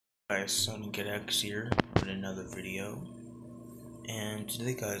Guys, SonicX here with another video, and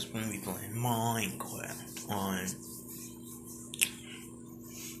today guys we're gonna be playing Minecraft on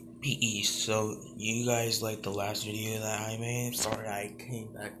PE. So you guys liked the last video that I made. Sorry I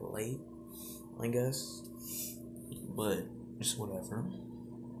came back late, I guess, but it's whatever.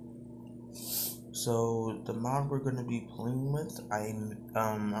 So the mod we're gonna be playing with,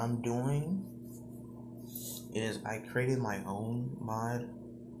 I'm doing is I created my own mod.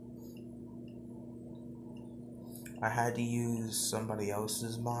 I had to use somebody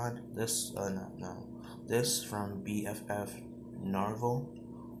else's mod. This from BFF Narvel.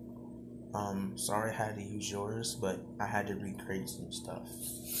 Sorry I had to use yours, but I had to recreate some stuff.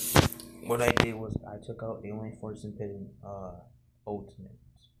 What I did was I took out Alien Force and put in Ultimate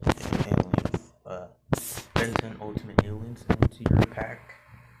Alien, Benton Ultimate Aliens into your pack.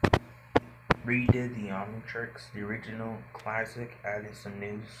 Redid the Omnitrix, the original classic, added some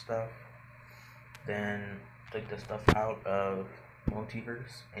new stuff. Then took the stuff out of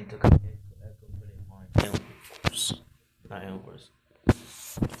Multiverse and took it and put it on Alien Force. Not Alien Force.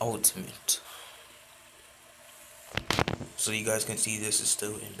 Ultimate. So you guys can see this is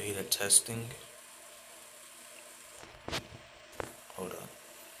still in beta testing. Hold up.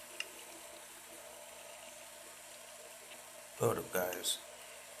 Hold up, guys.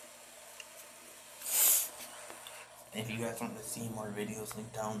 If you guys want to see more videos,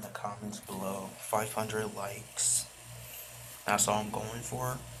 link down in the comments below. 500 likes. That's all I'm going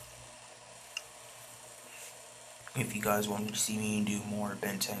for. If you guys want to see me do more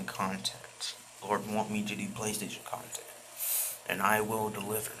Ben 10 content, or want me to do PlayStation content, and I will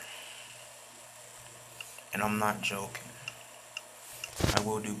deliver. And I'm not joking. I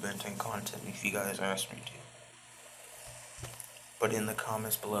will do Ben 10 content if you guys ask me to. But in the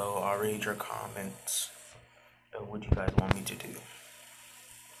comments below, I'll read your comments of what you guys want me to do.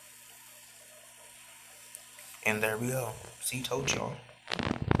 And there we go. See, told y'all.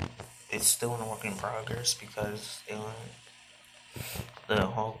 It's still in work in progress because the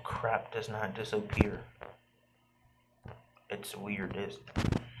whole crap does not disappear. It's weird, isn't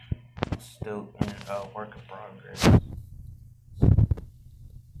it? It's still in work in progress.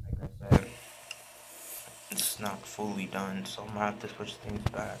 Like I said, it's not fully done, so I'm gonna have to switch things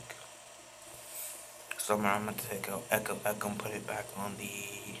back. So I'm gonna take out Echo and put it back on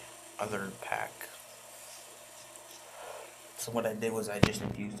the other pack. So what I did was I just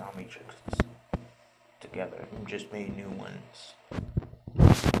infused Omnitrixes together and just made new ones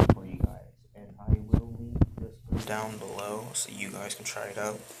for you guys. And I will link this down below so you guys can try it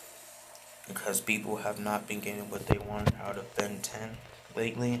out. Because people have not been getting what they want out of Ben 10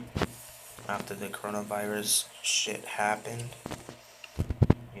 lately. After the coronavirus shit happened.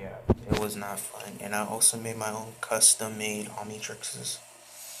 Yeah, it was not fun. And I also made my own custom made Omnitrixes.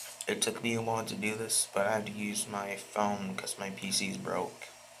 It took me a while to do this, but I had to use my phone because my PC's broke.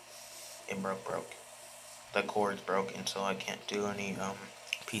 It broke. The cord's broke, and so I can't do any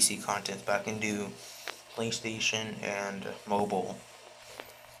PC content, but I can do PlayStation and mobile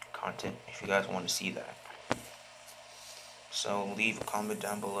content if you guys want to see that. So leave a comment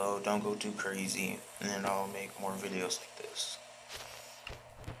down below, don't go too crazy, and then I'll make more videos like this.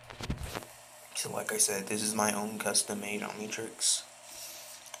 So like I said, this is my own custom made Omnitrix.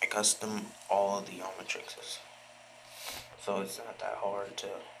 I custom all of the Omnitrixes, so it's not that hard to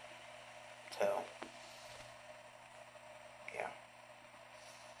tell. Yeah.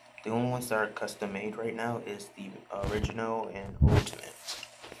 The only ones that are custom made right now is the original and ultimate,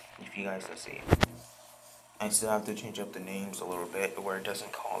 if you guys can see. I still have to change up the names a little bit where it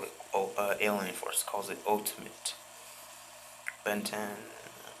doesn't call it Alien Force, it calls it Ultimate. Ben 10.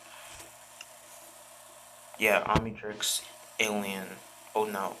 Yeah, Omnitrix Alien. Oh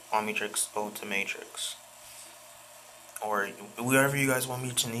no, Omnitrix Ultimatrix. Or whatever you guys want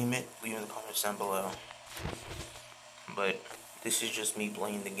me to name it, leave in the comments down below. But this is just me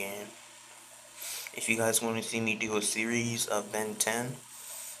playing the game. If you guys want to see me do a series of Ben 10,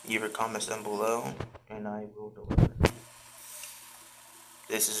 leave your comments down below, and I will deliver.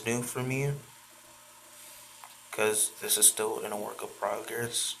 This is new for me, because this is still in a work of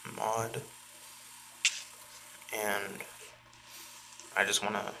progress mod, and I just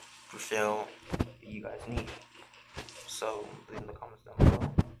want to fulfill what you guys need. So leave in the comments down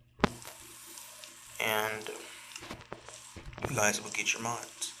below, and you guys will get your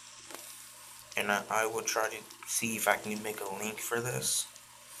mods. And I will try to see if I can make a link for this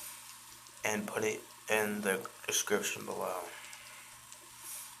and put it in the description below.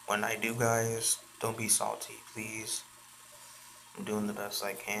 When I do, guys, don't be salty, please. I'm doing the best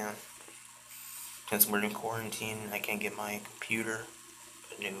I can. Since we're in quarantine, I can't get my computer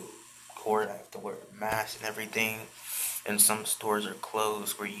a new court. I have to wear a mask and everything. And some stores are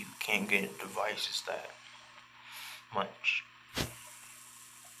closed where you can't get devices that much.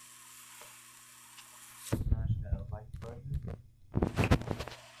 Smash that like button.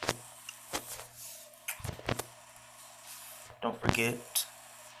 Don't forget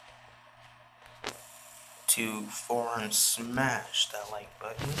to foreign smash that like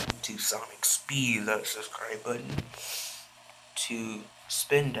button, to Sonic Speed that subscribe button, to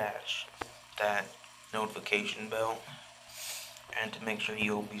spin dash that notification bell, and to make sure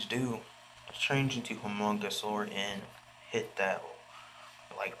you always do change into Among Us or and hit that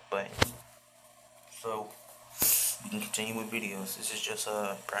like button. So we can continue with videos. This is just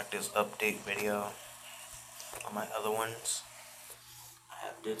a practice update video on my other ones I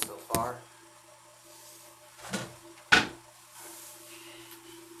have did so far.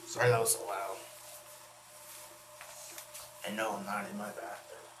 Sorry that was so loud. And no, I'm not in my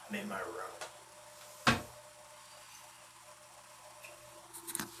bathroom. I'm in my room.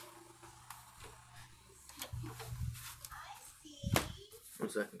 1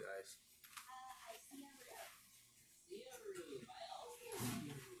 second, guys.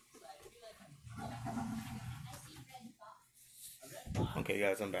 Okay,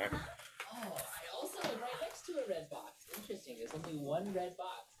 guys, I'm back. Oh, I also live right next to a red box. Interesting. There's only one red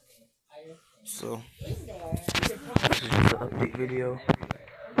box in the entire thing. So, Is there? this is just an update video.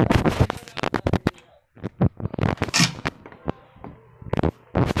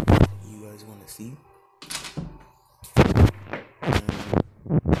 You guys want to see?